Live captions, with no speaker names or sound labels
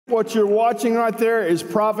What you're watching right there is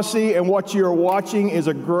prophecy, and what you're watching is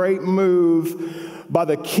a great move by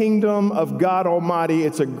the kingdom of God Almighty.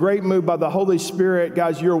 It's a great move by the Holy Spirit.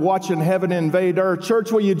 Guys, you're watching heaven invade earth.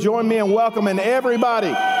 Church, will you join me in welcoming everybody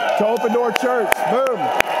to Open Door Church? Boom.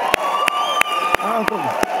 Welcome.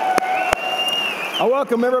 I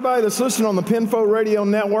welcome everybody that's listening on the Pinfo Radio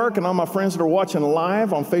Network and all my friends that are watching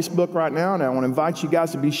live on Facebook right now. And I want to invite you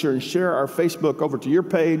guys to be sure and share our Facebook over to your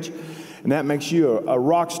page. And that makes you a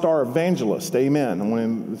rock star evangelist. Amen. I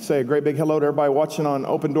want to say a great big hello to everybody watching on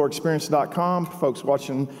OpenDoorExperience.com, folks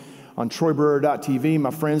watching on TroyBrewer.tv,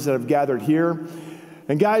 my friends that have gathered here.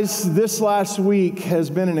 And guys, this last week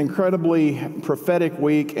has been an incredibly prophetic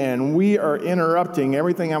week, and we are interrupting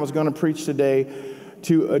everything I was going to preach today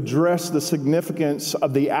to address the significance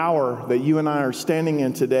of the hour that you and I are standing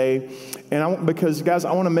in today. And because, guys,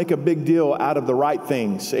 I want to make a big deal out of the right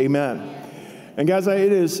things. Amen. And guys,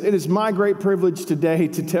 it is my great privilege today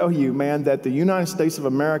to tell you, man, that the United States of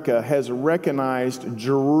America has recognized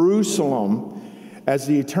Jerusalem as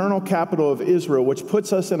the eternal capital of Israel, which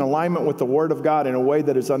puts us in alignment with the Word of God in a way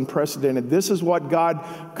that is unprecedented. This is what God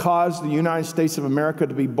caused the United States of America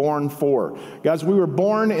to be born for. Guys, we were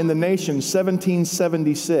born in the nation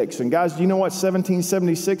 1776. And guys, do you know what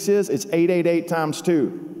 1776 is? It's 888 times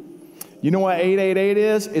 2. You know what 888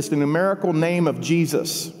 is? It's the numerical name of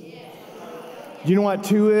Jesus. You know what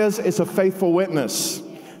 2 is? It's a faithful witness.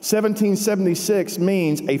 1776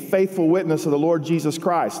 means a faithful witness of the Lord Jesus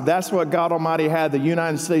Christ. That's what God Almighty had the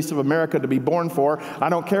United States of America to be born for. I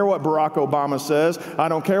don't care what Barack Obama says. I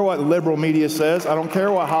don't care what liberal media says. I don't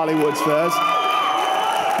care what Hollywood says.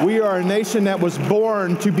 We are a nation that was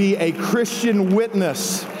born to be a Christian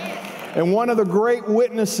witness. And one of the great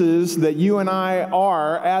witnesses that you and I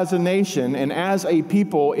are as a nation and as a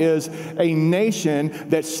people is a nation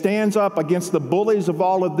that stands up against the bullies of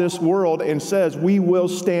all of this world and says, we will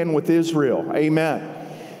stand with Israel. Amen.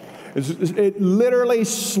 It literally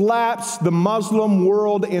slaps the Muslim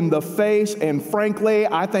world in the face, and frankly,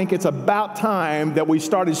 I think it's about time that we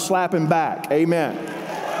started slapping back. Amen.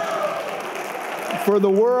 For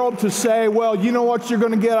the world to say, well, you know what you're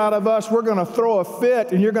going to get out of us? We're going to throw a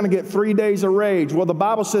fit and you're going to get 3 days of rage. Well, the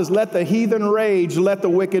Bible says, let the heathen rage, let the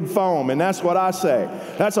wicked foam. And that's what I say.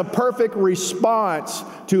 That's a perfect response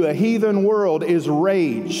to a heathen world is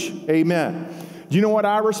rage. Amen. Do you know what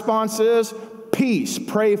our response is? Peace.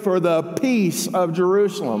 Pray for the peace of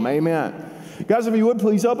Jerusalem. Amen. Guys, if you would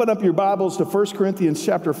please open up your Bibles to 1 Corinthians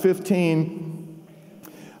chapter 15.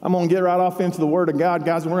 I'm going to get right off into the Word of God,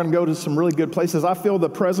 guys, and we're going to go to some really good places. I feel the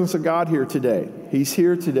presence of God here today. He's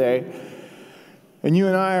here today. And you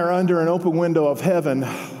and I are under an open window of heaven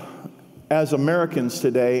as Americans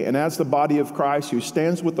today, and as the body of Christ who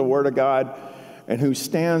stands with the Word of God and who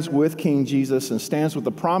stands with King Jesus and stands with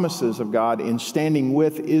the promises of God in standing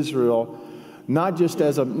with Israel, not just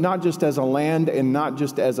as a land and not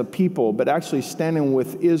just as a people, but actually standing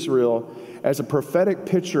with Israel as a prophetic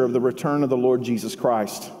picture of the return of the Lord Jesus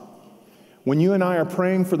Christ. When you and I are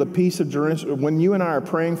praying for the peace of Jerusalem,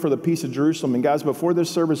 and guys, before this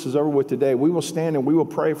service is over with today, we will stand and we will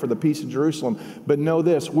pray for the peace of Jerusalem. But know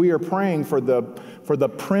this, we are praying for the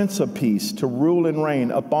Prince of Peace to rule and reign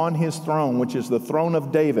upon his throne, which is the throne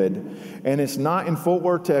of David. And it's not in Fort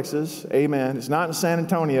Worth, Texas. Amen. It's not in San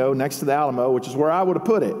Antonio next to the Alamo, which is where I would have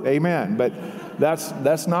put it. Amen. But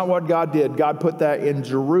that's not what God did. God put that in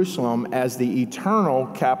Jerusalem as the eternal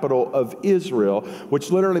capital of Israel, which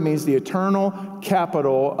literally means the eternal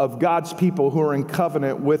capital of God's people who are in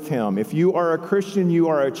covenant with him. If you are a Christian, you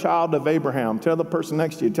are a child of Abraham. Tell the person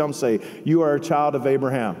next to you, tell them, say, you are a child of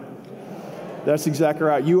Abraham. That's exactly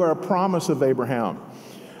right. You are a promise of Abraham.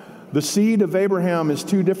 The seed of Abraham is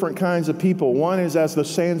 2 different kinds of people. One is as the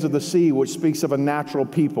sands of the sea, which speaks of a natural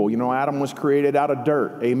people. You know, Adam was created out of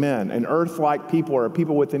dirt. Amen. And earth-like people, or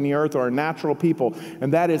people within the earth, are a natural people.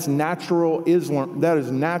 And that is natural Islam. That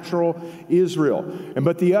is natural Israel.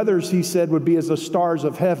 But the others, he said, would be as the stars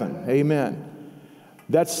of heaven. Amen.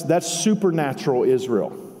 That's supernatural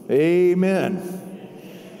Israel. Amen.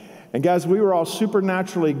 And guys, we were all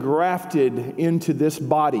supernaturally grafted into this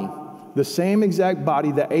body. The same exact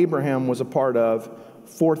body that Abraham was a part of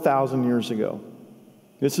 4,000 years ago.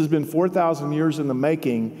 This has been 4,000 years in the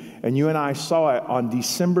making, and you and I saw it on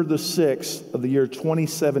December the 6th of the year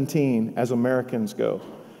 2017 as Americans go.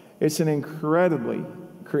 It's an incredibly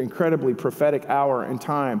prophetic hour and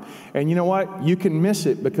time. And you know what? You can miss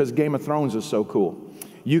it because Game of Thrones is so cool.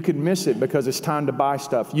 You can miss it because it's time to buy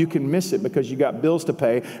stuff. You can miss it because you got bills to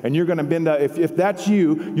pay, and you're going to bend up. If that's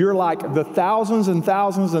you, you're like the thousands and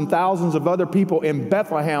thousands and thousands of other people in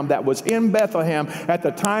Bethlehem that was in Bethlehem at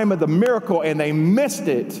the time of the miracle, and they missed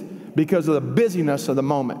it because of the busyness of the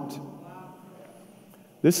moment.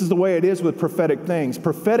 This is the way it is with prophetic things.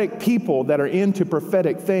 Prophetic people that are into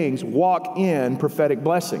prophetic things walk in prophetic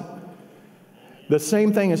blessing. The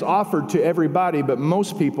same thing is offered to everybody, but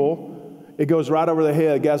most people, it goes right over the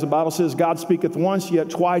head. Guys, the Bible says, God speaketh once, yet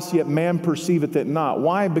twice, yet man perceiveth it not.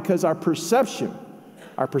 Why? Because our perception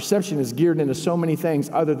is geared into so many things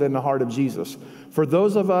other than the heart of Jesus. For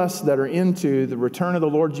those of us that are into the return of the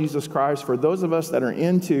Lord Jesus Christ, for those of us that are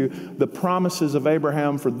into the promises of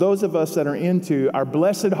Abraham, for those of us that are into our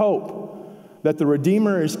blessed hope that the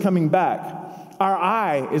Redeemer is coming back, our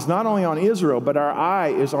eye is not only on Israel, but our eye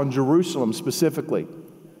is on Jerusalem specifically.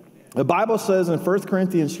 The Bible says in 1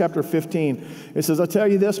 Corinthians chapter 15, it says, I tell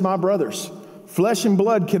you this, my brothers, flesh and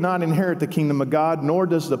blood cannot inherit the kingdom of God, nor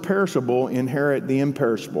does the perishable inherit the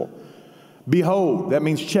imperishable. Behold, that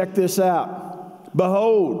means check this out.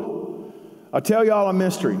 Behold, I tell you all a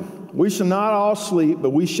mystery. We shall not all sleep, but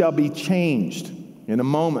we shall be changed in a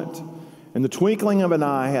moment, in the twinkling of an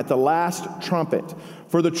eye, at the last trumpet.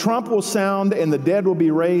 For the trump will sound, and the dead will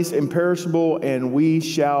be raised imperishable, and we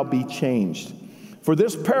shall be changed. For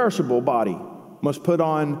this perishable body must put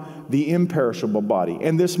on the imperishable body,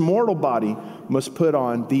 and this mortal body must put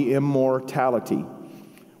on the immortality.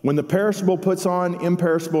 When the perishable puts on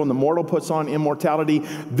imperishable and the mortal puts on immortality,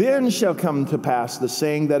 then shall come to pass the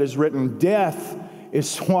saying that is written, death is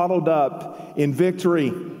swallowed up in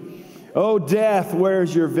victory. O death, where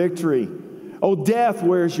is your victory? O death,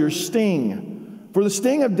 where is your sting? For the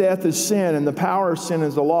sting of death is sin, and the power of sin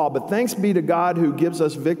is the law. But thanks be to God who gives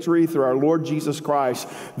us victory through our Lord Jesus Christ.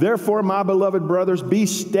 Therefore, my beloved brothers, be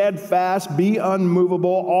steadfast, be unmovable,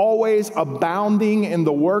 always abounding in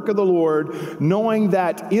the work of the Lord, knowing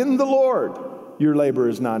that in the Lord your labor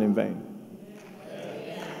is not in vain.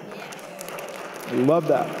 I love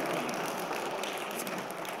that.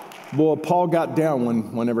 Boy, Paul got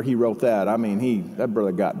down whenever he wrote that. I mean, that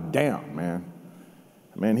brother got down, man.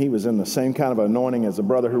 Man, he was in the same kind of anointing as the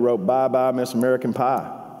brother who wrote Bye Bye Miss American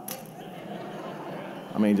Pie.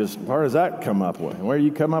 I mean, just where does that come up with? Where do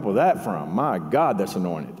you come up with that from? My God, that's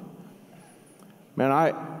anointed. Man,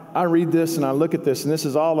 I read this and I look at this, and this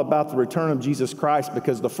is all about the return of Jesus Christ,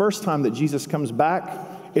 because the first time that Jesus comes back,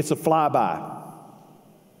 it's a flyby.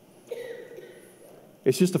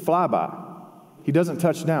 It's just a flyby. He doesn't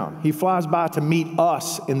touch down. He flies by to meet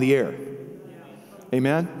us in the air.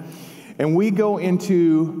 Amen? And we go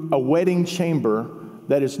into a wedding chamber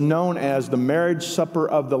that is known as the marriage supper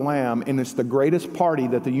of the Lamb, and it's the greatest party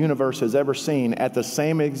that the universe has ever seen at the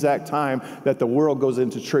same exact time that the world goes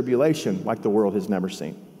into tribulation like the world has never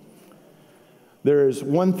seen. There's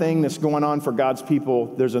one thing that's going on for God's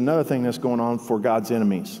people. There's another thing that's going on for God's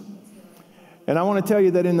enemies. And I want to tell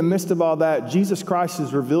you that in the midst of all that, Jesus Christ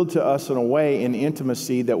is revealed to us in a way, in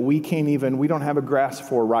intimacy, that we don't have a grasp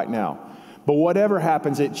for right now. But whatever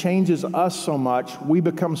happens, it changes us so much, we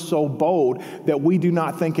become so bold that we do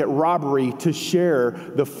not think it robbery to share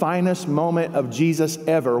the finest moment of Jesus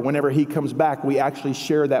ever. Whenever he comes back, we actually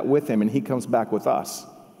share that with him, and he comes back with us.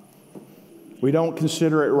 We don't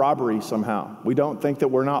consider it robbery somehow. We don't think that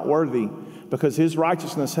we're not worthy, because his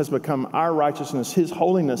righteousness has become our righteousness, his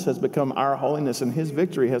holiness has become our holiness, and his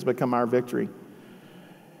victory has become our victory.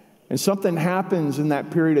 And something happens in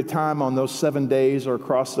that period of time on those 7 days or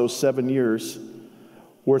across those 7 years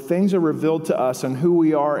where things are revealed to us, and who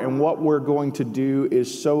we are and what we're going to do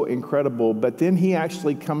is so incredible. But then he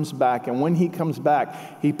actually comes back, and when he comes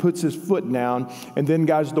back, he puts his foot down, and then,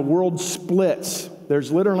 guys, the world splits. There's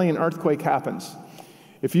literally an earthquake happens.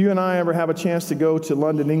 If you and I ever have a chance to go to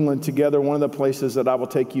London, England together, one of the places that I will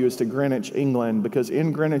take you is to Greenwich, England, because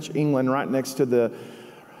in Greenwich, England, right next to the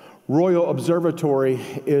Royal Observatory,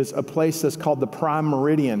 is a place that's called the Prime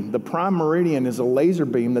Meridian. The Prime Meridian is a laser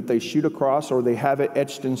beam that they shoot across, or they have it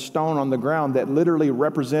etched in stone on the ground, that literally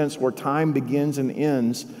represents where time begins and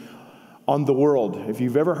ends on the world. If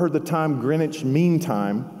you've ever heard the time Greenwich Mean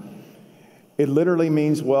Time, it literally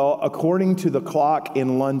means, well, according to the clock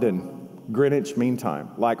in London, Greenwich Mean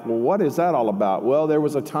Time. Like, well, what is that all about? Well, there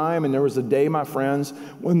was a time and there was a day, my friends,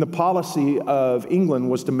 when the policy of England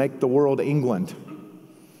was to make the world England.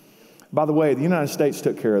 By the way, the United States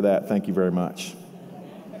took care of that. Thank you very much.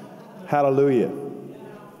 Hallelujah.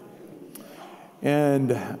 And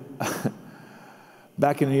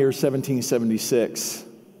back in the year 1776,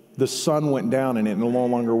 the sun went down and it no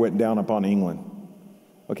longer went down upon England.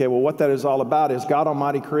 Okay, well, what that is all about is God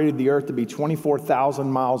Almighty created the earth to be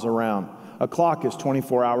 24,000 miles around. A clock is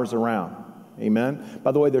 24 hours around. Amen?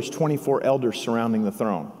 By the way, there's 24 elders surrounding the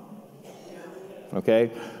throne.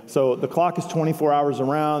 Okay, so the clock is 24 hours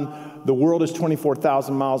around. The world is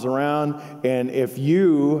 24,000 miles around. And if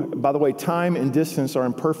you, by the way, time and distance are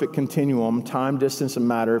in perfect continuum. Time, distance, and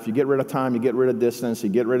matter. If you get rid of time, you get rid of distance. You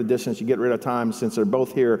get rid of distance, you get rid of time. Since they're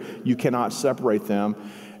both here, you cannot separate them.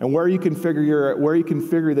 And where you can figure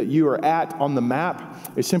that you are at on the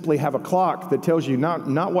map is simply have a clock that tells you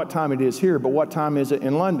not what time it is here, but what time is it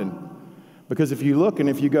in London. Because if you look and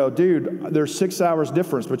if you go, dude, there's 6 hours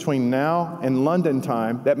difference between now and London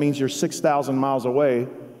time, that means you're 6,000 miles away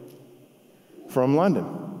from London.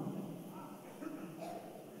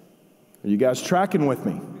 Are you guys tracking with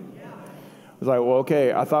me? I was like, well,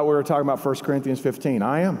 okay, I thought we were talking about 1 Corinthians 15.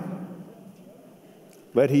 I am.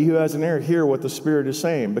 Let he who has an ear hear what the Spirit is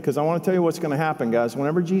saying. Because I want to tell you what's going to happen, guys.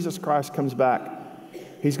 Whenever Jesus Christ comes back,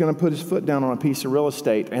 he's going to put his foot down on a piece of real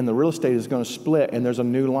estate, and the real estate is going to split, and there's a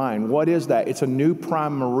new line. What is that? It's a new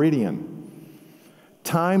prime meridian.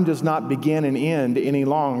 Time does not begin and end any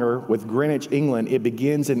longer with Greenwich, England. It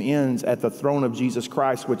begins and ends at the throne of Jesus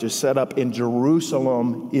Christ, which is set up in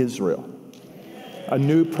Jerusalem, Israel. A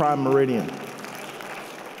new prime meridian.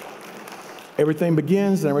 Everything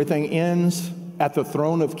begins and everything ends at the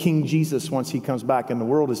throne of King Jesus once he comes back, and the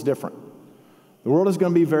world is different. The world is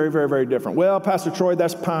going to be very, very, very different. Well, Pastor Troy,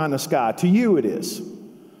 that's pie in the sky. To you it is.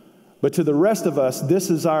 But to the rest of us, this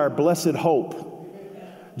is our blessed hope.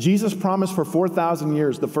 Jesus promised for 4,000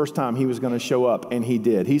 years the first time he was going to show up, and he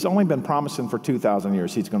did. He's only been promising for 2,000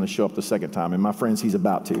 years he's going to show up the second time, and my friends, he's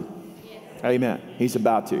about to. Amen. He's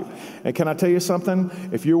about to. And can I tell you something?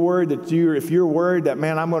 If you're worried that,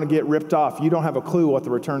 man, I'm going to get ripped off, you don't have a clue what the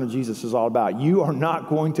return of Jesus is all about. You are not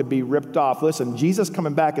going to be ripped off. Listen, Jesus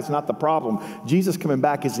coming back is not the problem. Jesus coming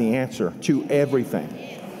back is the answer to everything,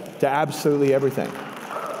 to absolutely everything.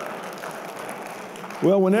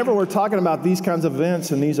 Well, whenever we're talking about these kinds of events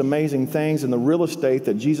and these amazing things, and the real estate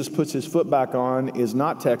that Jesus puts his foot back on is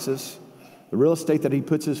not Texas. The real estate that he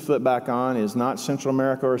puts his foot back on is not Central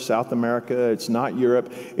America or South America. It's not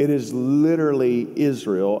Europe. It is literally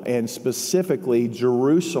Israel, and specifically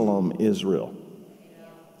Jerusalem, Israel.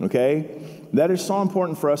 Okay? That is so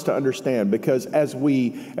important for us to understand, because as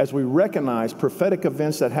we recognize prophetic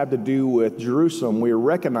events that have to do with Jerusalem, we are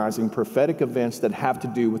recognizing prophetic events that have to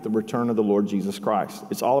do with the return of the Lord Jesus Christ.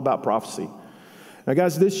 It's all about prophecy. Now,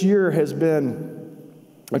 guys, this year has been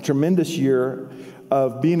a tremendous year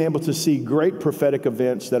of being able to see great prophetic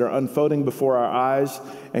events that are unfolding before our eyes.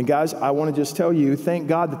 And guys, I want to just tell you, thank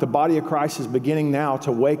God that the body of Christ is beginning now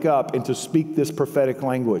to wake up and to speak this prophetic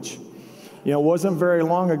language. You know, it wasn't very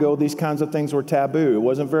long ago these kinds of things were taboo. It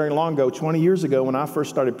wasn't very long ago, 20 years ago, when I first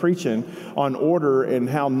started preaching on order and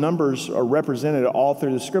how numbers are represented all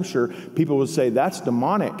through the Scripture, people would say, that's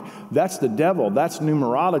demonic, that's the devil, that's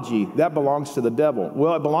numerology, that belongs to the devil.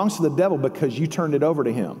 Well, it belongs to the devil because you turned it over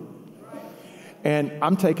to him. And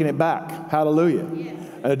I'm taking it back. Hallelujah. Yes.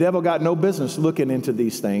 And the devil got no business looking into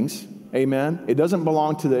these things. Amen. It doesn't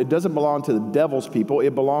belong to the devil's people.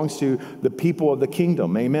 It belongs to the people of the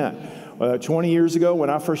kingdom. Amen. 20 years ago when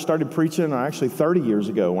I first started preaching, or actually 30 years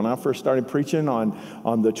ago when I first started preaching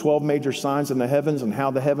on the 12 major signs in the heavens and how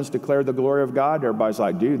the heavens declare the glory of God, everybody's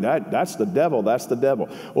like, dude, that's the devil. That's the devil.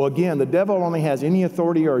 Well, again, the devil only has any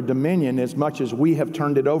authority or dominion as much as we have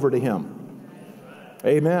turned it over to him.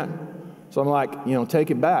 Amen. So I'm like, take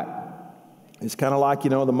it back. It's kind of like,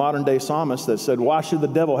 the modern day psalmist that said, why should the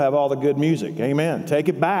devil have all the good music? Amen. Take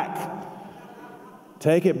it back.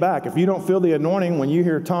 Take it back. If you don't feel the anointing when you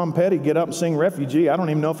hear Tom Petty get up and sing Refugee, I don't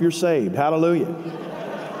even know if you're saved. Hallelujah.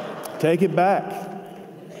 Take it back.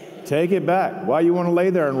 Take it back. Why you want to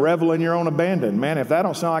lay there and revel in your own abandon? Man, if that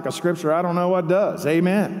don't sound like a scripture, I don't know what does.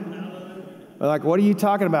 Amen. Like, what are you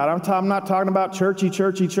talking about? I'm not talking about churchy.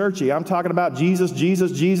 I'm talking about Jesus.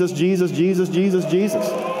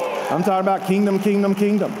 I'm talking about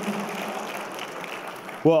kingdom.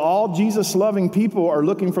 Well, all Jesus-loving people are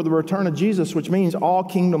looking for the return of Jesus, which means all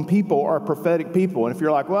kingdom people are prophetic people. And if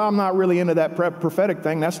you're like, well, I'm not really into that prophetic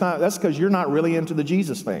thing, that's because you're not really into the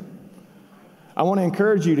Jesus thing. I want to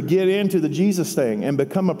encourage you to get into the Jesus thing and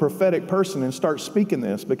become a prophetic person and start speaking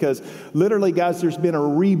this, because literally, guys, there's been a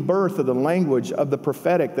rebirth of the language of the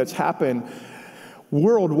prophetic that's happened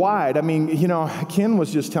worldwide. I mean, Ken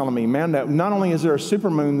was just telling me, man, that not only is there a super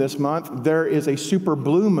moon this month, there is a super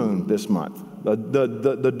blue moon this month.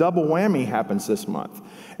 The double whammy happens this month.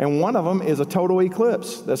 And one of them is a total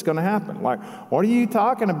eclipse that's going to happen. Like, what are you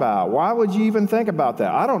talking about? Why would you even think about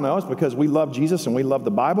that? I don't know. It's because we love Jesus and we love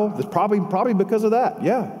the Bible. It's probably because of that.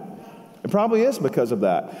 Yeah. It probably is because of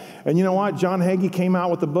that. And you know what? John Hagee came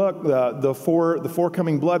out with the book, the four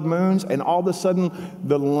coming blood moons, and all of a sudden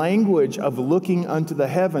the language of looking unto the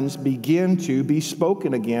heavens began to be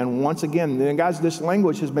spoken again, once again. And guys, this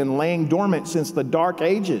language has been laying dormant since the dark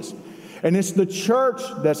ages. And it's the church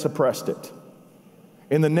that suppressed it.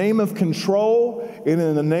 In the name of control, and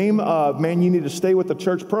in the name of, man, you need to stay with the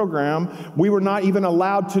church program, we were not even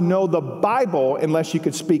allowed to know the Bible unless you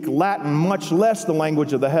could speak Latin, much less the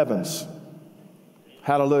language of the heavens.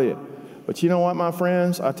 Hallelujah. But you know what, my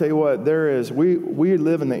friends? I tell you what, we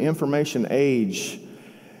live in the information age,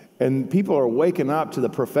 and people are waking up to the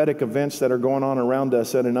prophetic events that are going on around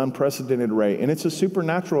us at an unprecedented rate, and it's a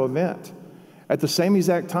supernatural event. At the same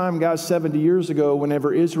exact time, guys, 70 years ago,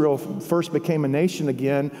 whenever Israel first became a nation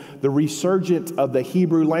again, the resurgence of the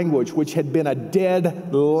Hebrew language, which had been a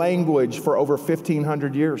dead language for over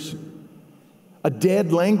 1,500 years, a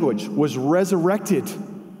dead language, was resurrected.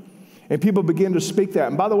 And people begin to speak that.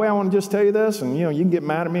 And by the way, I want to just tell you this, and you can get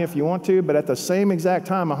mad at me if you want to, but at the same exact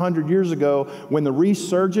time, 100 years ago, when the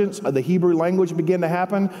resurgence of the Hebrew language began to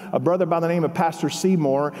happen, a brother by the name of Pastor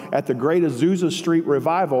Seymour at the Great Azusa Street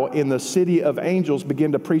Revival in the City of Angels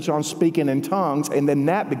began to preach on speaking in tongues, and then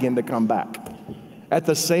that began to come back at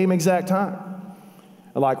the same exact time.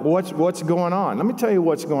 Like, what's going on? Let me tell you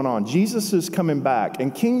what's going on. Jesus is coming back,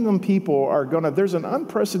 and kingdom people are there's an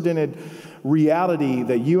unprecedented reality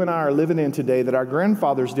that you and I are living in today that our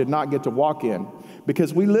grandfathers did not get to walk in,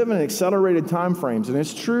 because we live in accelerated time frames. And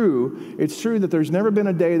it's true that there's never been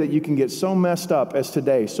a day that you can get so messed up as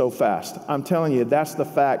today so fast. I'm telling you, that's the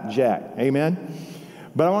fact, Jack. Amen?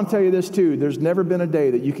 But I want to tell you this too. There's never been a day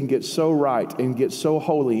that you can get so right and get so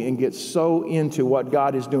holy and get so into what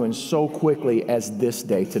God is doing so quickly as this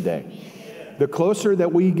day today. The closer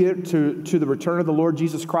that we get to the return of the Lord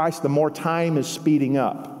Jesus Christ, the more time is speeding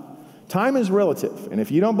up. Time is relative. And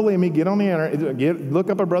if you don't believe me, get on the internet, look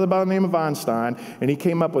up a brother by the name of Einstein, and he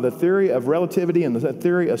came up with a theory of relativity and the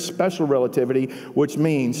theory of special relativity, which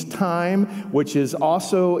means time, which is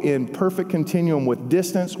also in perfect continuum with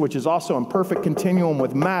distance, which is also in perfect continuum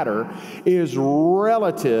with matter, is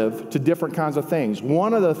relative to different kinds of things.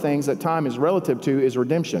 One of the things that time is relative to is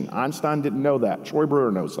redemption. Einstein didn't know that. Troy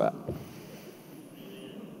Brewer knows that.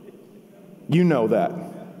 You know that.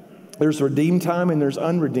 There's redeemed time and there's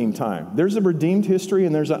unredeemed time. There's a redeemed history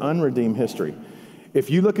and there's an unredeemed history. If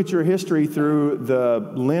you look at your history through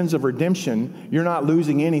the lens of redemption, you're not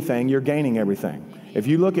losing anything, you're gaining everything. If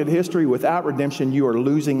you look at history without redemption, you are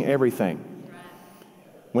losing everything.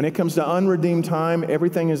 When it comes to unredeemed time,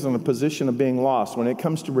 everything is in a position of being lost. When it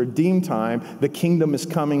comes to redeemed time, the kingdom is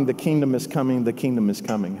coming, the kingdom is coming, the kingdom is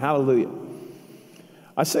coming. Hallelujah.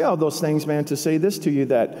 I say all those things, man, to say this to you,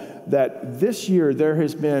 that this year there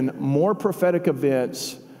has been more prophetic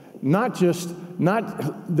events, not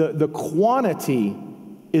the quantity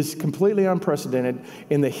is completely unprecedented.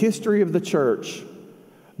 In the history of the church,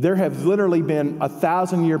 there have literally been a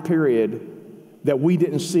 1,000-year period that we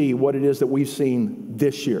didn't see what it is that we've seen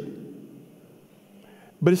this year.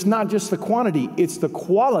 But it's not just the quantity, it's the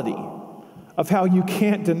quality of how you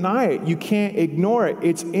can't deny it. You can't ignore it.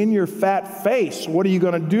 It's in your fat face. What are you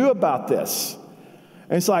going to do about this?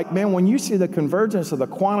 And it's like, man, when you see the convergence of the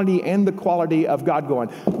quantity and the quality of God going,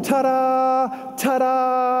 ta-da,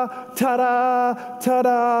 ta-da, ta-da,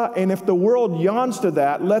 ta-da. And if the world yawns to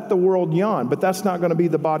that, let the world yawn. But that's not going to be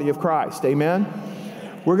the body of Christ. Amen?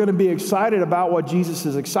 We're going to be excited about what Jesus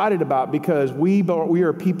is excited about, because we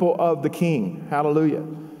are people of the King. Hallelujah.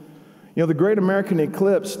 You know, the Great American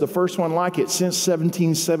Eclipse, the first one like it since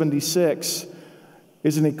 1776,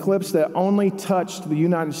 is an eclipse that only touched the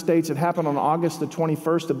United States. It happened on August the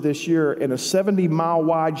 21st of this year in a 70-mile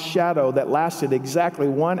wide shadow that lasted exactly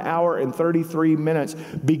 1 hour and 33 minutes,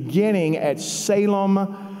 beginning at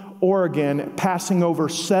Salem, Oregon, passing over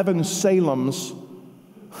 7 Salems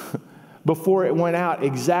before it went out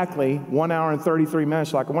exactly 1 hour and 33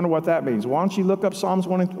 minutes. Like, I wonder what that means. Why don't you look up Psalms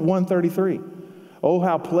 133? Oh,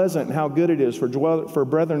 how pleasant and how good it is for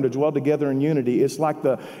brethren to dwell together in unity. It's like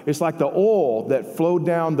the oil that flowed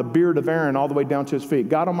down the beard of Aaron all the way down to his feet.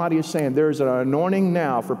 God Almighty is saying there is an anointing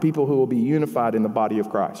now for people who will be unified in the body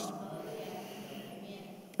of Christ.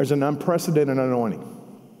 There's an unprecedented anointing.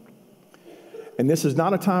 And this is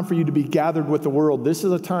not a time for you to be gathered with the world. This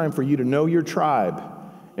is a time for you to know your tribe,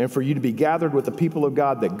 and for you to be gathered with the people of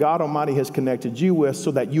God that God Almighty has connected you with,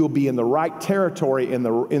 so that you will be in the right territory in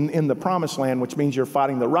the promised land, which means you're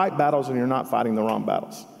fighting the right battles and you're not fighting the wrong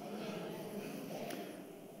battles.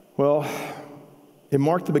 Well, it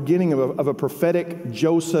marked the beginning of a prophetic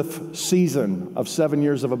Joseph season of 7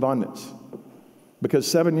 years of abundance. Because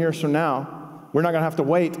 7 years from now, we're not going to have to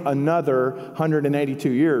wait another 182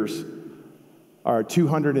 years. or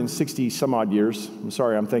 260 some odd years. I'm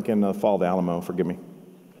sorry, I'm thinking the fall of the Alamo, forgive me.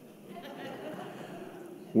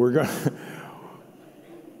 We're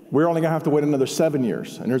only going to have to wait another 7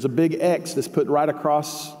 years. And there's a big X that's put right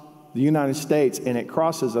across the United States, and it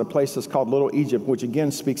crosses a place that's called Little Egypt, which again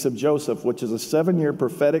speaks of Joseph, which is a 7-year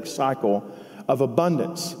prophetic cycle of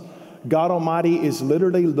abundance. God Almighty is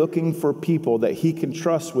literally looking for people that he can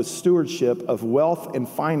trust with stewardship of wealth and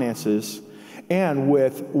finances and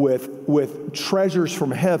with treasures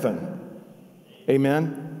from heaven.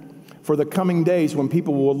 Amen? For the coming days when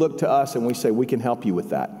people will look to us and we say, we can help you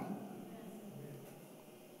with that.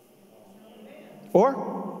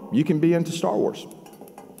 Or you can be into Star Wars.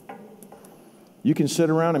 You can sit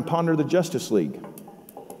around and ponder the Justice League.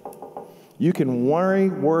 You can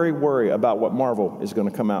worry about what Marvel is going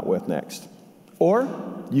to come out with next.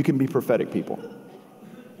 Or you can be prophetic people.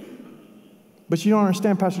 But you don't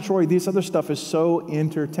understand, Pastor Troy, this other stuff is so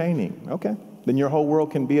entertaining. Okay. Then your whole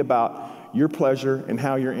world can be about your pleasure and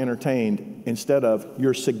how you're entertained instead of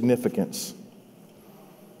your significance.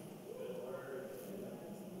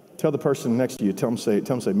 Tell the person next to you, tell them,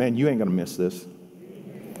 say, man, you ain't going to miss this.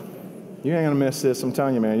 You ain't going to miss this. I'm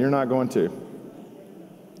telling you, man, you're not going to.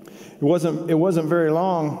 It wasn't very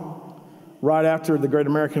long right after the Great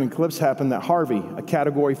American Eclipse happened that Harvey, a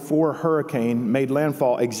Category 4 hurricane, made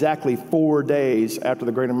landfall exactly 4 days after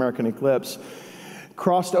the Great American Eclipse,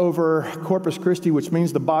 crossed over Corpus Christi, which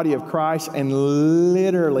means the body of Christ, and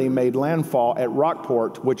literally made landfall at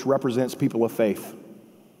Rockport, which represents people of faith.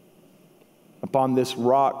 Upon this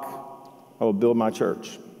rock, I will build my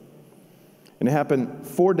church. And it happened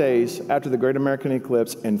 4 days after the Great American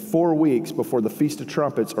Eclipse and 4 weeks before the Feast of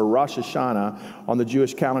Trumpets, or Rosh Hashanah, on the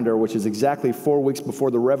Jewish calendar, which is exactly 4 weeks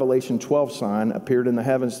before the Revelation 12 sign appeared in the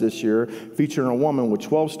heavens this year, featuring a woman with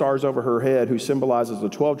 12 stars over her head who symbolizes the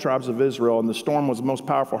 12 tribes of Israel. And the storm was the most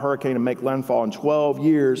powerful hurricane to make landfall in 12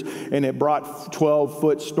 years, and it brought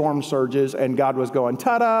 12-foot storm surges, and God was going,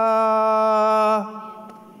 ta-da!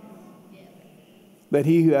 Let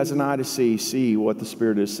he who has an eye to see, see what the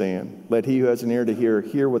Spirit is saying. Let he who has an ear to hear,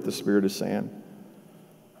 hear what the Spirit is saying.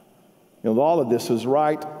 You know, all of this is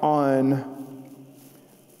right on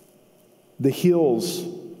the heels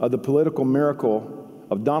of the political miracle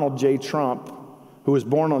of Donald J. Trump, who was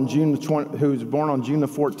born on June the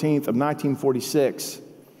 14th of 1946.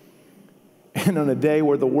 And on a day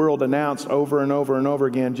where the world announced over and over and over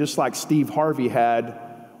again, just like Steve Harvey had,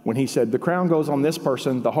 when he said, the crown goes on this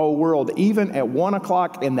person, the whole world, even at 1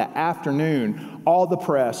 o'clock in the afternoon, all the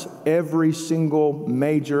press, every single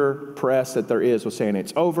major press that there is was saying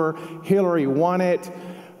it's over. Hillary won it.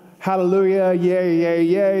 Hallelujah, yay, yay,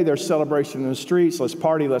 yay. There's celebration in the streets. Let's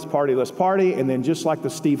party, let's party, let's party. And then just like the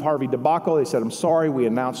Steve Harvey debacle, they said, I'm sorry, we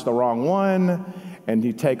announced the wrong one. And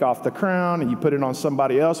you take off the crown and you put it on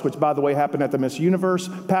somebody else, which, by the way, happened at the Miss Universe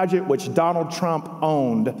pageant, which Donald Trump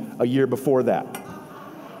owned a year before that.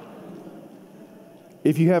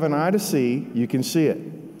 If you have an eye to see, you can see it.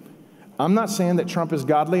 I'm not saying that Trump is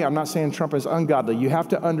godly. I'm not saying Trump is ungodly. You have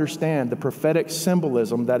to understand the prophetic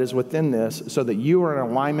symbolism that is within this so that you are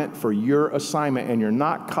in alignment for your assignment and you're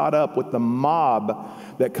not caught up with the mob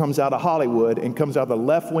that comes out of Hollywood and comes out of the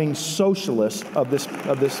left-wing socialists of this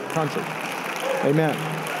country. Amen.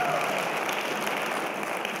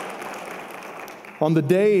 On the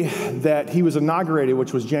day that he was inaugurated,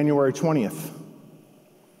 which was January 20th,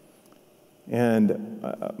 and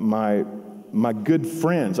my good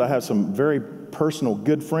friends, I have some very personal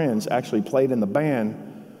good friends, actually played in the band.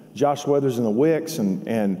 Josh Weathers in the Wicks and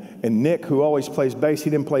Nick, who always plays bass. He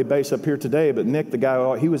didn't play bass up here today, but Nick, the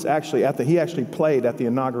guy, he actually played at the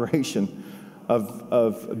inauguration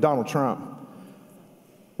of Donald Trump,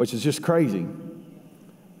 which is just crazy.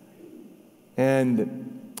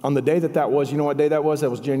 And on the day that was, you know what day that was? That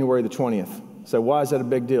was January the 20th. So why is that a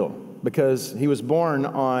big deal? Because he was born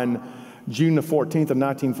on June the 14th of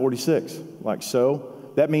 1946. Like so.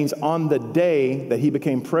 That means on the day that he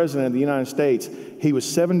became president of the United States, he was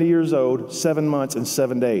 70 years old, 7 months, and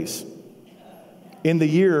 7 days. In the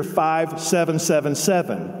year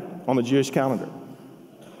 5777 on the Jewish calendar.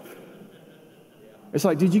 It's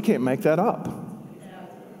like, dude, you can't make that up.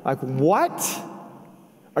 Like, what?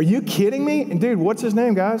 Are you kidding me? And dude, what's his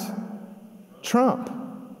name, guys? Trump.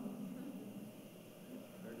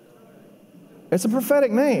 It's a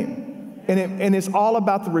prophetic name. And it's all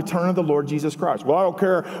about the return of the Lord Jesus Christ. Well, I don't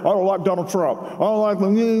care. I don't like Donald Trump. I don't like...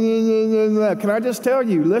 Can I just tell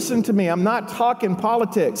you, listen to me. I'm not talking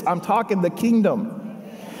politics. I'm talking the kingdom.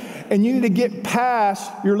 And you need to get past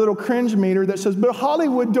your little cringe meter that says, but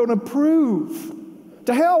Hollywood don't approve.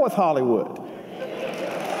 To hell with Hollywood.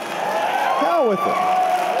 Hell with it.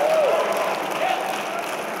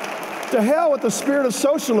 To hell with the spirit of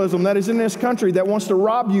socialism that is in this country that wants to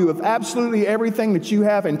rob you of absolutely everything that you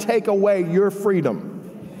have and take away your freedom.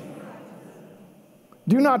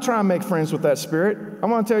 Do not try and make friends with that spirit. I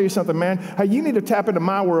want to tell you something, man. Hey, you need to tap into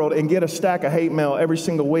my world and get a stack of hate mail every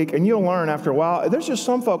single week, and you'll learn after a while, there's just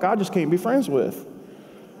some folk I just can't be friends with.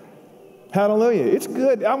 Hallelujah. It's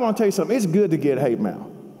good. I want to tell you something. It's good to get hate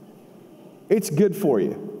mail. It's good for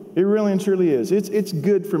you. It really and truly is. It's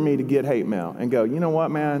good for me to get hate mail and go, you know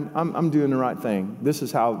what, man? I'm doing the right thing. This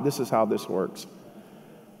is how this works.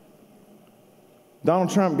 Donald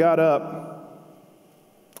Trump got up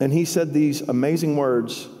and he said these amazing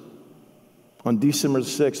words on December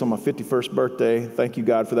 6th on my 51st birthday. Thank you,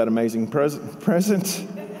 God, for that amazing present.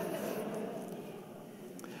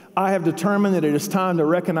 I have determined that it is time to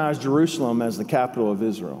recognize Jerusalem as the capital of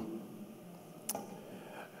Israel.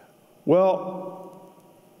 Well,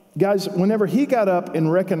 guys, whenever he got up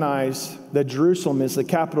and recognized that Jerusalem is the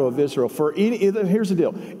capital of Israel, here's the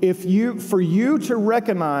deal. For you to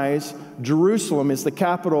recognize Jerusalem is the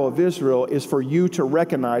capital of Israel is for you to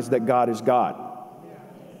recognize that God is God.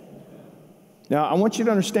 Now, I want you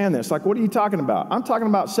to understand this. Like, what are you talking about? I'm talking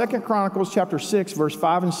about 2 Chronicles chapter 6, verse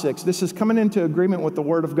 5 and 6. This is coming into agreement with the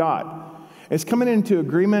Word of God. It's coming into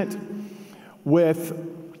agreement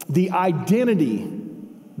with the identity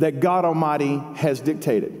that God Almighty has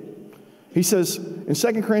dictated. He says in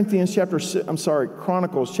 2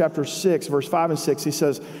 Chronicles chapter 6, verse 5 and 6, he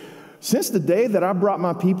says, since the day that I brought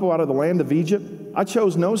my people out of the land of Egypt, I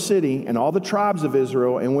chose no city in all the tribes of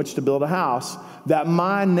Israel in which to build a house, that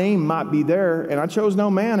my name might be there. And I chose no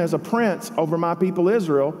man as a prince over my people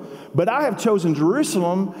Israel, but I have chosen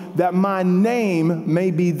Jerusalem that my name may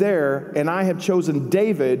be there, and I have chosen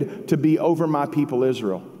David to be over my people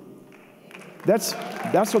Israel. That's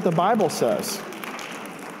what the Bible says.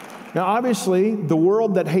 Now, obviously, the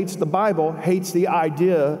world that hates the Bible hates the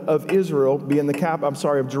idea of Israel being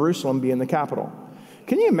of Jerusalem being the capital.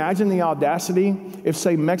 Can you imagine the audacity if,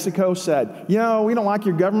 say, Mexico said, you know, we don't like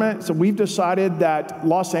your government, so we've decided that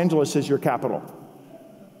Los Angeles is your capital?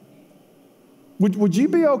 Would you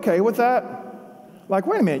be okay with that? Like,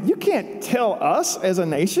 wait a minute, you can't tell us as a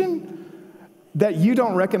nation that you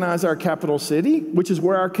don't recognize our capital city, which is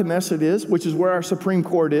where our Knesset is, which is where our Supreme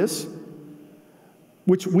Court is,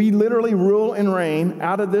 which we literally rule and reign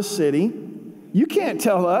out of this city. You can't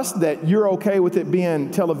tell us that you're okay with it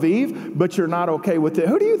being Tel Aviv, but you're not okay with it.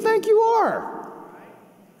 Who do you think you are?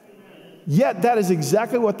 Yet that is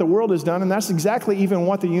exactly what the world has done, and that's exactly even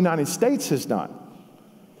what the United States has done.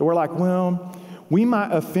 We're like, well, we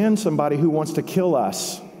might offend somebody who wants to kill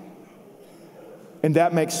us, and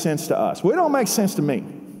that makes sense to us. Well, it don't make sense to me.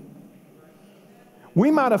 We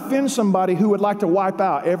might offend somebody who would like to wipe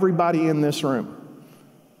out everybody in this room.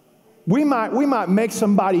 We might make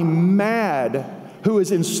somebody mad who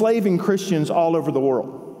is enslaving Christians all over the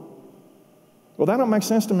world. Well, that don't make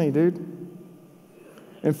sense to me, dude.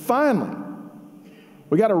 And finally,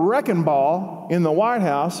 we got a wrecking ball in the White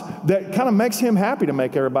House that kind of makes him happy to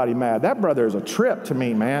make everybody mad. That brother is a trip to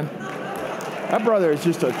me, man. That brother is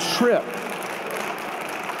just a trip.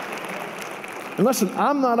 And listen,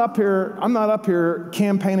 I'm not up here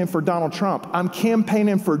campaigning for Donald Trump. I'm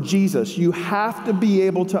campaigning for Jesus. You have to be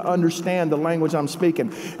able to understand the language I'm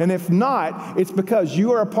speaking. And if not, it's because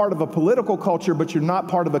you are a part of a political culture, but you're not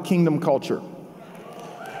part of a kingdom culture.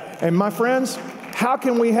 And my friends, how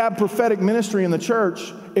can we have prophetic ministry in the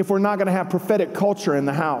church if we're not going to have prophetic culture in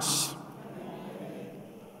the house?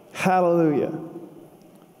 Hallelujah.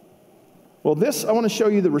 Well, I want to show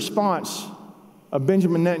you the response of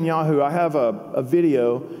Benjamin Netanyahu. I have a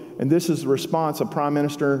video, and this is the response of Prime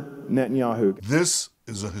Minister Netanyahu. This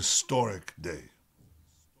is a historic day.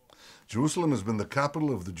 Jerusalem has been the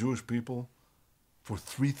capital of the Jewish people for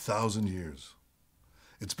 3,000 years.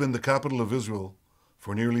 It's been the capital of Israel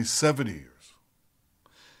for nearly 70 years.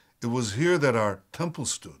 It was here that our temple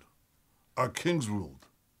stood, our kings ruled,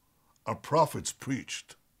 our prophets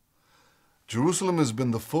preached. Jerusalem has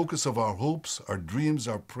been the focus of our hopes, our dreams,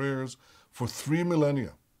 our prayers for 3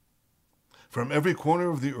 millennia. From every corner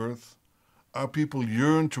of the earth, our people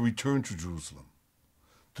yearn to return to Jerusalem,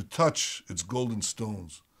 to touch its golden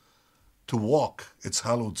stones, to walk its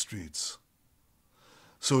hallowed streets.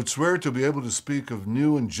 So it's rare to be able to speak of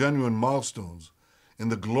new and genuine milestones in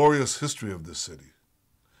the glorious history of this city.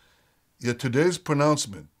 Yet today's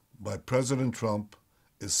pronouncement by President Trump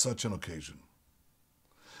is such an occasion.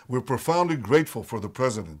 We're profoundly grateful for the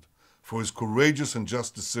President for his courageous and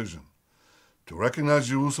just decision to recognize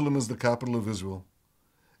Jerusalem as the capital of Israel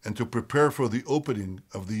and to prepare for the opening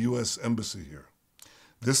of the U.S. Embassy here.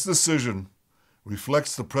 This decision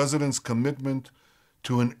reflects the President's commitment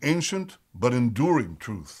to an ancient but enduring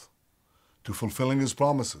truth. to fulfilling his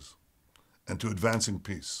promises and to advancing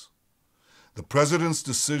peace. The president's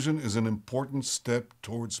decision is an important step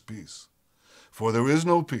towards peace, for there is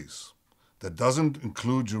no peace that doesn't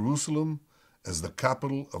include Jerusalem as the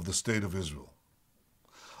capital of the state of Israel.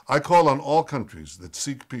 I call on all countries that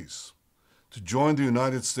seek peace to join the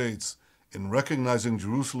United States in recognizing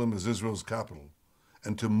Jerusalem as Israel's capital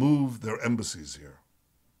and to move their embassies here.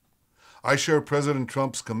 I share President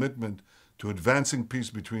Trump's commitment to advancing peace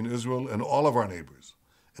between Israel and all of our neighbors,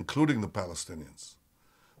 including the Palestinians.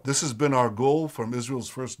 This has been our goal from Israel's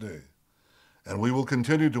first day, and we will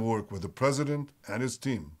continue to work with the President and his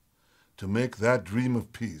team to make that dream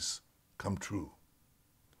of peace come true.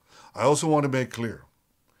 I also want to make clear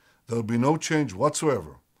there will be no change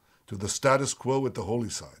whatsoever to the status quo at the holy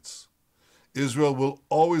sites. Israel will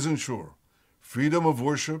always ensure freedom of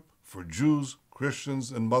worship for Jews,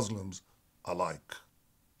 Christians, and Muslims alike.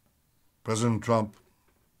 President Trump,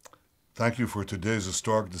 thank you for today's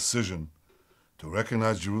historic decision to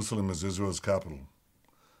recognize Jerusalem as Israel's capital.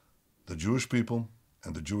 The Jewish people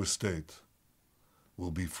and the Jewish state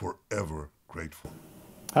will be forever grateful.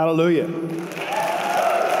 Hallelujah.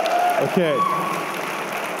 Okay.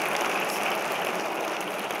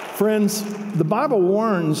 Friends, the Bible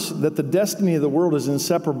warns that the destiny of the world is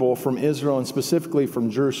inseparable from Israel and specifically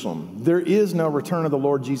from Jerusalem. There is no return of the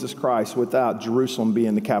Lord Jesus Christ without Jerusalem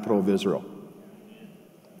being the capital of Israel.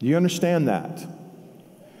 Do you understand that?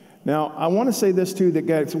 Now, I want to say this too, that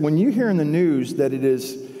guys, when you hear in the news that it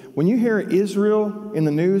is, when you hear Israel in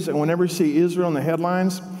the news and whenever you see Israel in the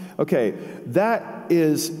headlines, okay,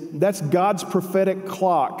 that's God's prophetic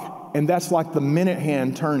clock, and that's like the minute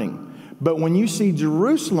hand turning. But when you see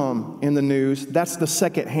Jerusalem in the news, that's the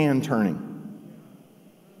second hand turning.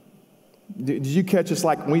 Did you catch us?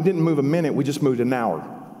 Like, we didn't move a minute, we just moved an hour.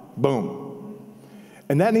 Boom.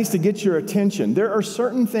 And that needs to get your attention. There are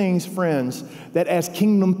certain things, friends, that as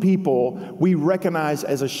kingdom people, we recognize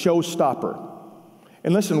as a showstopper.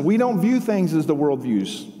 And listen, we don't view things as the world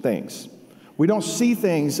views things. We don't see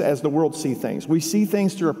things as the world sees things. We see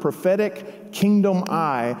things through a prophetic kingdom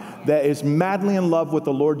eye that is madly in love with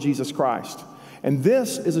the Lord Jesus Christ. And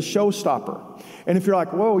this is a showstopper. And if you're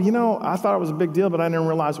like, whoa, you know, I thought it was a big deal, but I didn't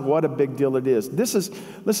realize what a big deal it is. This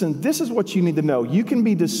is what you need to know. You can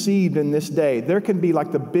be deceived in this day. There can be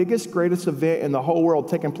like the biggest, greatest event in the whole world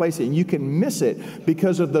taking place, and you can miss it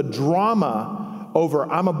because of the drama over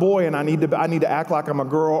I'm a boy and I need to act like I'm a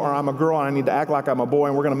girl, or I'm a girl and I need to act like I'm a boy,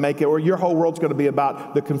 and we're going to make it, or your whole world's going to be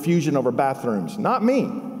about the confusion over bathrooms. Not me.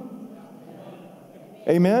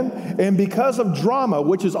 Amen? And because of drama,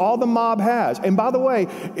 which is all the mob has. And by the way,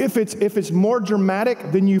 if it's more dramatic,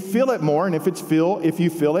 then you feel it more. And if you feel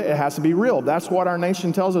it, it has to be real. That's what our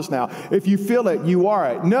nation tells us now. If you feel it, you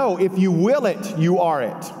are it. No, if you will it, you are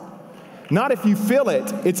it. Not if you feel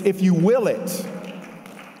it, it's if you will it.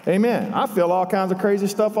 Amen. I feel all kinds of crazy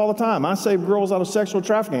stuff all the time. I save girls out of sexual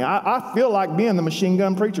trafficking. I feel like being the machine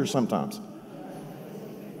gun preacher sometimes.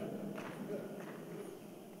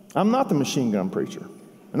 I'm not the machine gun preacher.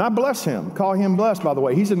 And I bless him. Call him blessed, by the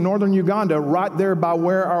way. He's in northern Uganda, right there by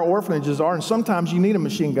where our orphanages are. And sometimes you need a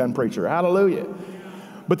machine gun preacher. Hallelujah.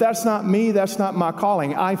 But that's not me. That's not my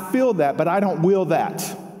calling. I feel that, but I don't will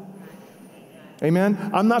that.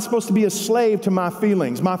 Amen. I'm not supposed to be a slave to my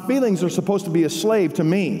feelings. My feelings are supposed to be a slave to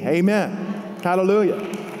me. Amen.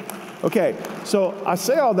 Hallelujah. Okay, so I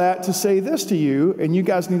say all that to say this to you, and you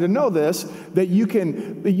guys need to know this, that you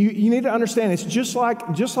need to understand it's just like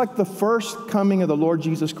the first coming of the Lord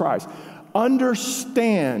Jesus Christ.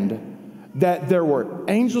 Understand that there were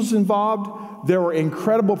angels involved. There were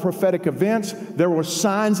incredible prophetic events. There were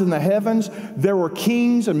signs in the heavens. There were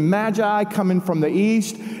kings and magi coming from the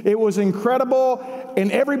east. It was incredible,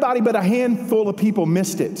 and everybody but a handful of people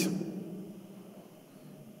missed it.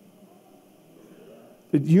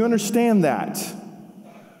 Do you understand that?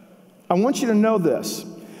 I want you to know this.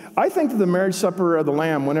 I think that the marriage supper of the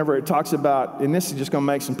Lamb, whenever it talks about, and this is just going to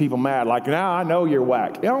make some people mad, like, now I know you're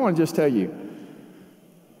whack. I want to just tell you,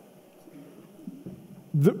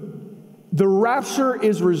 the rapture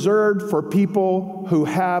is reserved for people who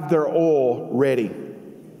have their oil ready.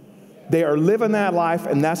 They are living that life,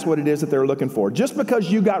 and that's what it is that they're looking for. Just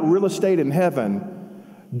because you got real estate in heaven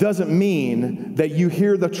doesn't mean that you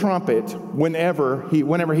hear the trumpet whenever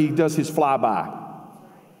he does his flyby.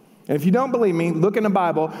 And if you don't believe me, look in the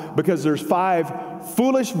Bible, because there's 5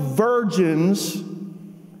 foolish virgins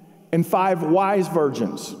and 5 wise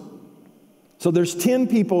virgins. So there's 10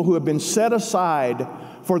 people who have been set aside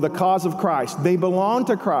for the cause of Christ. They belong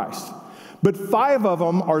to Christ. But 5 of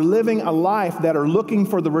them are living a life that are looking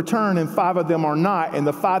for the return, and 5 of them are not, and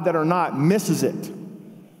the 5 that are not misses it.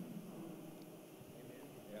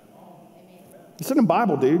 It's in the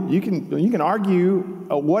Bible, dude. You can argue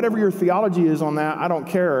whatever your theology is on that. I don't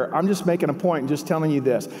care. I'm just making a point and just telling you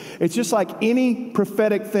this. It's just like any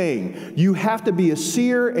prophetic thing. You have to be a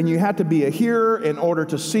seer and you have to be a hearer in order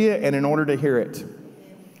to see it and in order to hear it.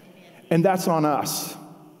 And that's on us.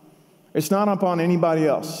 It's not upon anybody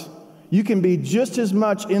else. You can be just as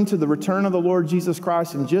much into the return of the Lord Jesus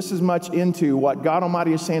Christ and just as much into what God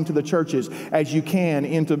Almighty is saying to the churches as you can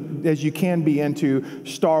be into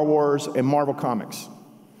Star Wars and Marvel Comics.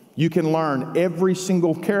 You can learn every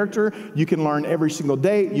single character. You can learn every single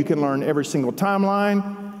date. You can learn every single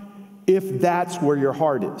timeline if that's where your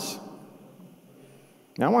heart is.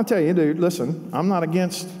 Now, I want to tell you, dude, listen, I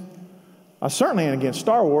certainly ain't against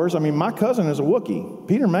Star Wars. I mean, my cousin is a Wookiee.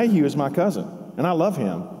 Peter Mayhew is my cousin, and I love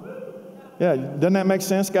him. Yeah, doesn't that make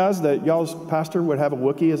sense, guys, that y'all's pastor would have a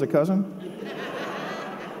Wookiee as a cousin?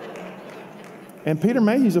 And Peter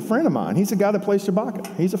Mayhew's a friend of mine. He's the guy that plays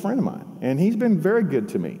Chewbacca. He's a friend of mine. And he's been very good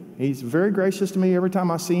to me. He's very gracious to me every time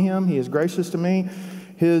I see him. He is gracious to me.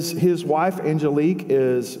 His wife, Angelique,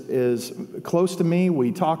 is close to me.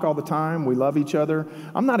 We talk all the time. We love each other.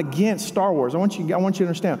 I'm not against Star Wars. I want you to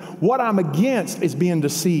understand. What I'm against is being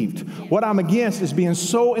deceived. What I'm against is being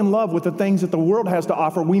so in love with the things that the world has to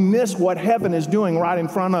offer, we miss what heaven is doing right in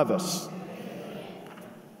front of us.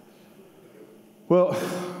 Well,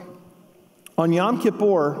 on Yom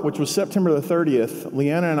Kippur, which was September the 30th,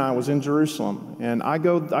 Leanna and I was in Jerusalem, and I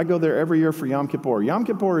go there every year for Yom Kippur. Yom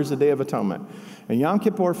Kippur is a day of atonement, and Yom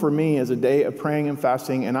Kippur for me is a day of praying and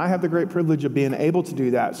fasting, and I have the great privilege of being able to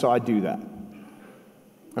do that, so I do that.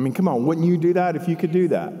 I mean, come on, wouldn't you do that if you could do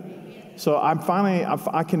that? So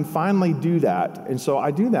I can finally do that, and so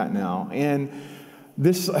I do that now. And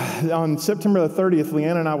on September the 30th,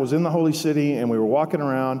 Leanna and I was in the Holy City, and we were walking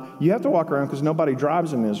around. You have to walk around because nobody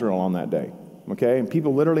drives in Israel on that day. Okay, and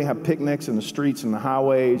people literally have picnics in the streets and the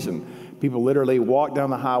highways, and people literally walk down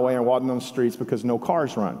the highway and walk down the streets because no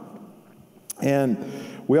cars run. And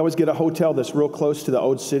we always get a hotel that's real close to the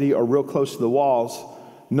old city or real close to the walls,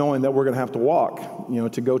 knowing that we're going to have to walk,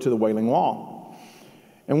 to go to the Wailing Wall.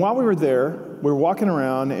 And while we were there, we were walking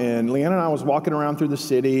around, and Leanna and I was walking around through the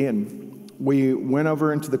city, and we went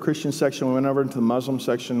over into the Christian section, we went over into the Muslim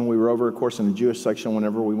section, we were over, of course, in the Jewish section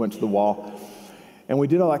whenever we went to the wall. And we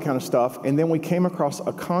did all that kind of stuff. And then we came across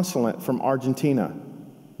a consulate from Argentina.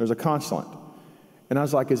 There's a consulate. And I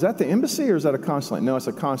was like, is that the embassy or is that a consulate? No, it's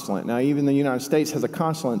a consulate. Now, even the United States has a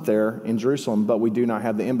consulate there in Jerusalem, but we do not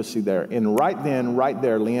have the embassy there. And right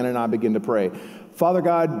there, Leanna and I began to pray, Father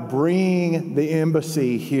God, bring the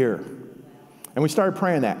embassy here. And we started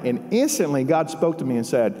praying that. And instantly, God spoke to me and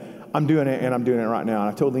said, I'm doing it, and I'm doing it right now. And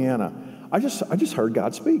I told Leanna, I just heard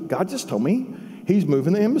God speak. God just told me he's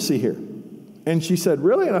moving the embassy here. And she said,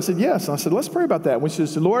 really? And I said, yes. And I said, let's pray about that. And she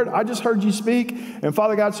said, Lord, I just heard you speak. And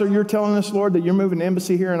Father God, so you're telling us, Lord, that you're moving the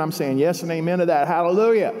embassy here? And I'm saying yes and amen to that.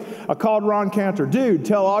 Hallelujah. I called Ron Cantor. Dude,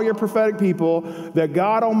 tell all your prophetic people that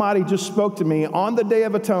God Almighty just spoke to me on the Day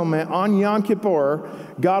of Atonement, on Yom Kippur.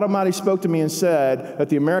 God Almighty spoke to me and said that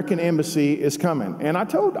the American embassy is coming. And I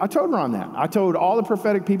told Ron that. I told all the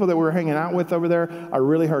prophetic people that we were hanging out with over there, I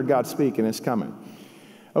really heard God speak, and it's coming.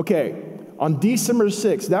 Okay. On December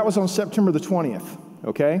 6th, that was on September the 20th,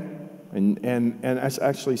 okay? And that's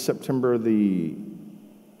actually September the,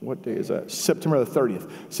 what day is that? September the 30th.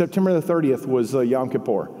 September the 30th was Yom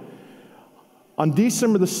Kippur. On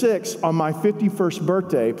December the 6th, on my 51st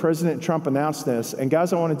birthday, President Trump announced this. And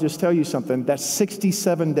guys, I want to just tell you something. That's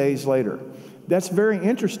 67 days later. That's very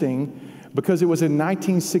interesting because it was in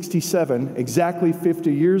 1967, exactly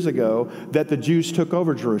 50 years ago, that the Jews took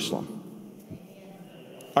over Jerusalem.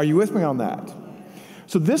 Are you with me on that?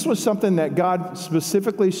 So this was something that God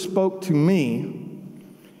specifically spoke to me,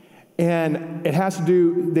 and it has to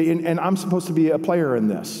do, and I'm supposed to be a player in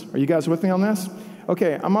this. Are you guys with me on this?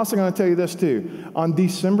 Okay, I'm also going to tell you this too. On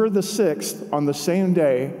December the 6th, on the same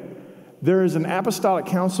day, there is an apostolic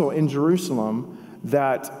council in Jerusalem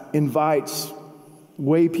that invites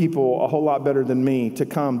way people a whole lot better than me to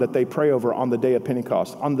come that they pray over on the day of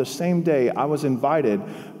Pentecost. On the same day, I was invited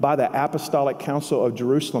by the Apostolic Council of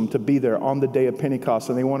Jerusalem to be there on the day of Pentecost,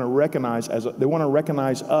 and they want to recognize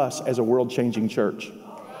us as a world-changing church.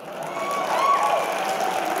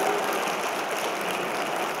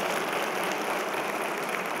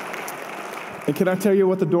 And can I tell you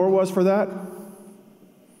what the door was for that?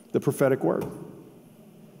 The prophetic word.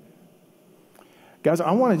 Guys,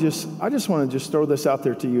 I just want to just throw this out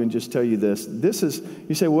there to you and just tell you this.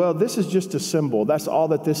 You say, well, this is just a symbol. That's all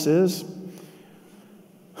that this is.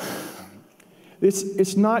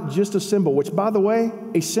 It's not just a symbol, which, by the way,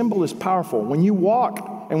 a symbol is powerful. When you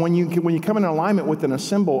walk and when you come in alignment with a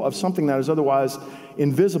symbol of something that is otherwise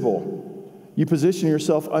invisible, You position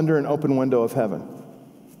yourself under an open window of heaven.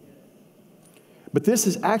 But this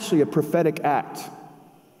is actually a prophetic act.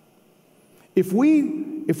 If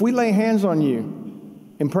we lay hands on you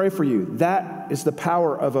and pray for you, that is the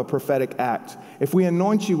power of a prophetic act. If we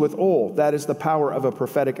anoint you with oil, that is the power of a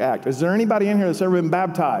prophetic act. Is there anybody in here that's ever been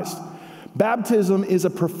baptized? Baptism is a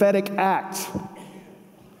prophetic act.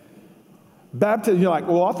 Baptism, you're like,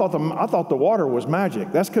 well, I thought the water was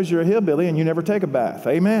magic. That's because you're a hillbilly and you never take a bath.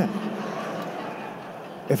 Amen.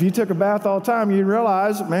 If you took a bath all the time, you'd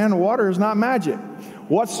realize, man, water is not magic.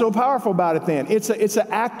 What's so powerful about it then? It's an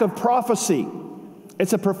act of prophecy.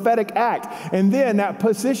 It's a prophetic act. And then that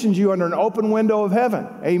positions you under an open window of heaven.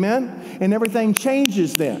 Amen? And everything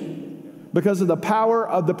changes then because of the power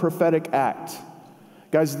of the prophetic act.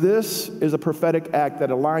 Guys, this is a prophetic act that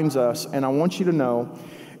aligns us, and I want you to know,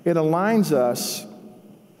 it aligns us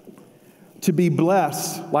to be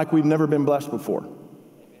blessed like we've never been blessed before.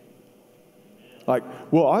 Like,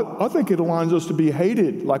 well, I think it aligns us to be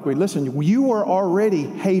hated like listen, you were already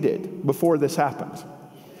hated before this happened.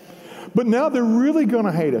 But now they're really going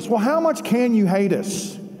to hate us. Well, how much can you hate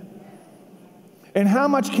us? And how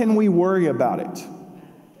much can we worry about it?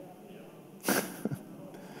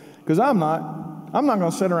 Because I'm not going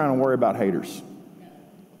to sit around and worry about haters.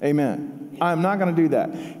 Amen. I'm not going to do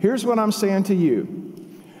that. Here's what I'm saying to you.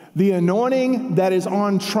 The anointing that is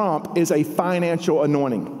on Trump is a financial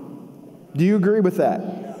anointing. Do you agree with that?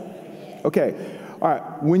 Okay. All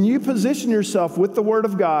right. When you position yourself with the Word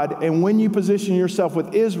of God and when you position yourself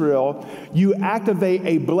with Israel, you activate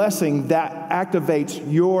a blessing that activates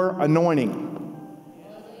your anointing.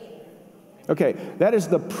 Okay. That is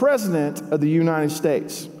the President of the United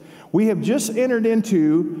States. We have just entered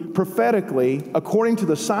into, prophetically, according to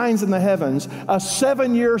the signs in the heavens, a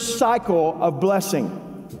 7-year cycle of blessing.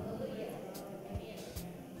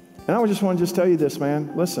 And I just want to tell you this,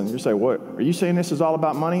 man. Listen, you say, what? Are you saying this is all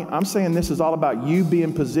about money? I'm saying this is all about you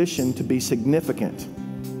being positioned to be significant.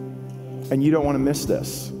 And you don't want to miss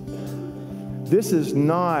this. This is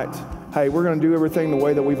not, hey, we're going to do everything the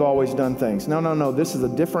way that we've always done things. No. This is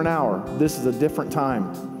a different hour. This is a different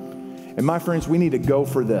time. And my friends, we need to go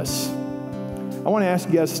for this. I want to ask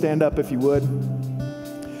you guys to stand up if you would.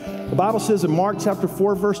 The Bible says in Mark chapter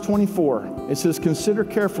 4, verse 24, it says, consider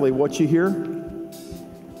carefully what you hear.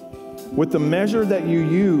 With the measure that you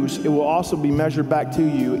use, it will also be measured back to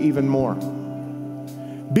you even more.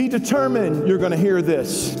 Be determined you're going to hear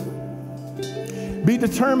this. Be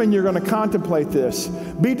determined you're going to contemplate this.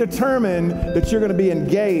 Be determined that you're going to be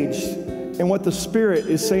engaged in what the Spirit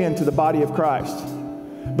is saying to the body of Christ.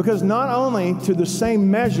 Because not only to the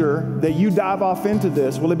same measure that you dive off into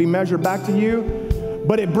this will it be measured back to you,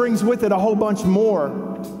 but it brings with it a whole bunch more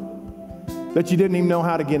that you didn't even know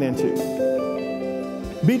how to get into.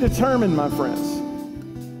 Be determined, my friends.